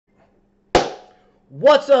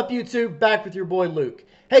What's up, YouTube? Back with your boy Luke.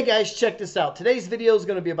 Hey guys, check this out. Today's video is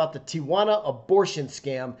going to be about the Tijuana abortion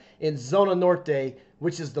scam in Zona Norte,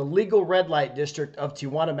 which is the legal red light district of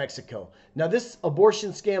Tijuana, Mexico. Now, this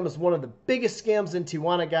abortion scam is one of the biggest scams in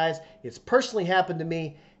Tijuana, guys. It's personally happened to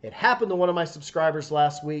me. It happened to one of my subscribers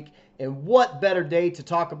last week. And what better day to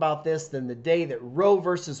talk about this than the day that Roe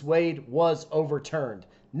versus Wade was overturned?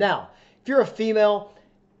 Now, if you're a female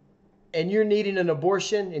and you're needing an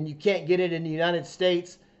abortion and you can't get it in the United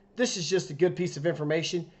States, this is just a good piece of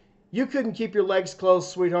information. You couldn't keep your legs closed,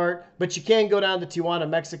 sweetheart, but you can go down to Tijuana,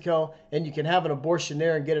 Mexico, and you can have an abortion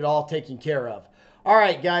there and get it all taken care of. All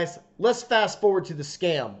right, guys, let's fast forward to the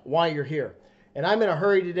scam while you're here. And I'm in a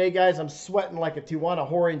hurry today, guys. I'm sweating like a Tijuana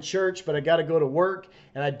whore in church, but I got to go to work,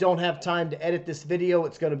 and I don't have time to edit this video.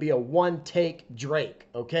 It's going to be a one-take Drake,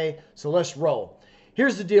 okay? So let's roll.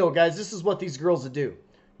 Here's the deal, guys. This is what these girls will do.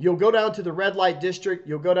 You'll go down to the red light district.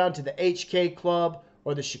 You'll go down to the HK Club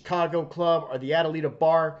or the Chicago Club or the Adelita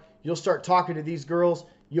Bar. You'll start talking to these girls.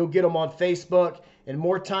 You'll get them on Facebook. And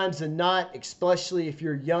more times than not, especially if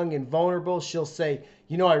you're young and vulnerable, she'll say,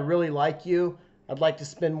 you know, I really like you. I'd like to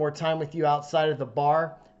spend more time with you outside of the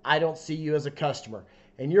bar. I don't see you as a customer.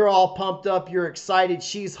 And you're all pumped up. You're excited.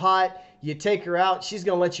 She's hot. You take her out. She's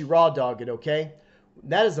going to let you raw dog it, okay?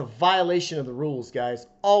 That is a violation of the rules, guys.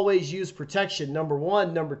 Always use protection, number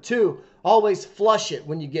one. Number two, always flush it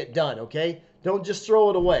when you get done, okay? Don't just throw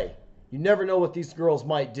it away. You never know what these girls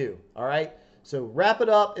might do, all right? So wrap it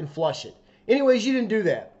up and flush it. Anyways, you didn't do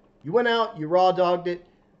that. You went out, you raw dogged it.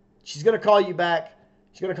 She's going to call you back.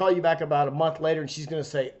 She's going to call you back about a month later, and she's going to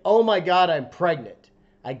say, oh my God, I'm pregnant.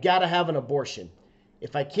 I got to have an abortion.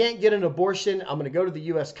 If I can't get an abortion, I'm going to go to the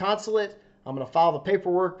U.S. consulate. I'm going to file the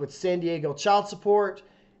paperwork with San Diego child support.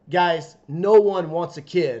 Guys, no one wants a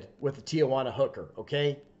kid with a Tijuana hooker,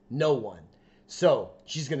 okay? No one. So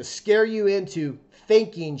she's going to scare you into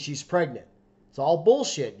thinking she's pregnant. It's all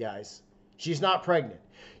bullshit, guys. She's not pregnant.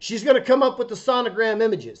 She's going to come up with the sonogram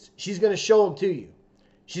images. She's going to show them to you.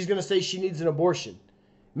 She's going to say she needs an abortion.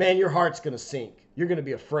 Man, your heart's going to sink. You're going to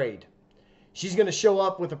be afraid. She's going to show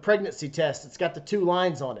up with a pregnancy test. It's got the 2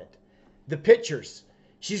 lines on it. The pictures.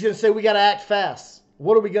 She's going to say, we got to act fast.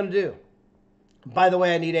 What are we going to do? By the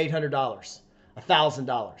way, I need $800,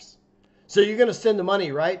 $1,000. So you're going to send the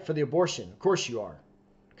money, right, for the abortion? Of course you are.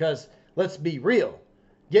 Because let's be real.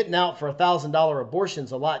 Getting out for $1,000 abortion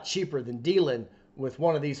is a lot cheaper than dealing with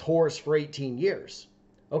one of these whores for 18 years.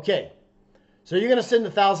 Okay. So you're going to send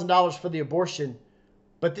 $1,000 for the abortion,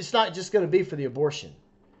 but it's not just going to be for the abortion.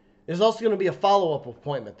 There's also going to be a follow-up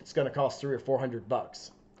appointment that's going to cost $300 or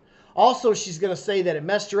 $400. Also, she's going to say that it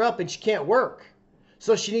messed her up and she can't work.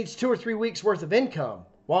 So she needs 2 or 3 weeks worth of income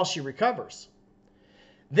while she recovers.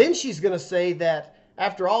 Then she's going to say that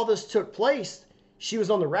after all this took place, she was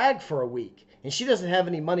on the rag for a week and she doesn't have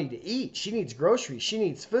any money to eat. She needs groceries. She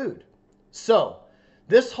needs food. So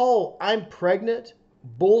this whole I'm pregnant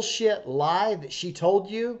bullshit lie that she told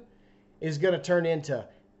you is going to turn into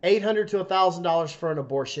 $800 to $1,000 for an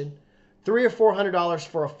abortion, $300 or $400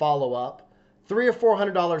 for a follow-up, $300 or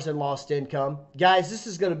 $400 in lost income. Guys, this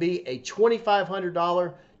is going to be a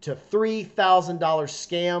 $2,500 to $3,000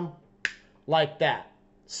 scam like that.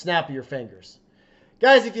 Snap of your fingers.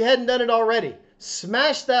 Guys, if you hadn't done it already,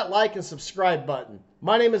 smash that like and subscribe button.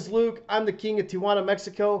 My name is Luke. I'm the king of Tijuana,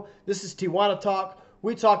 Mexico. This is Tijuana Talk.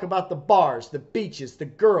 We talk about the bars, the beaches, the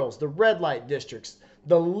girls, the red light districts,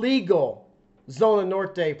 the legal Zona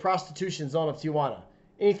Norte prostitution zone of Tijuana.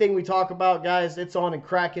 Anything we talk about, guys, it's on and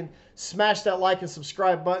cracking. Smash that like and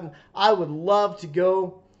subscribe button. I would love to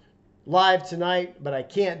go live tonight, but I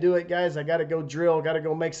can't do it, guys. I got to go drill. Got to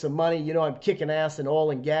go make some money. You know, I'm kicking ass in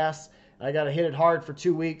oil and gas. I got to hit it hard for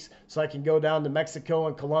 2 weeks so I can go down to Mexico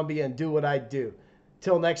and Colombia and do what I do.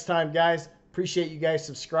 Till next time, guys, appreciate you guys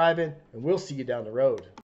subscribing, and we'll see you down the road.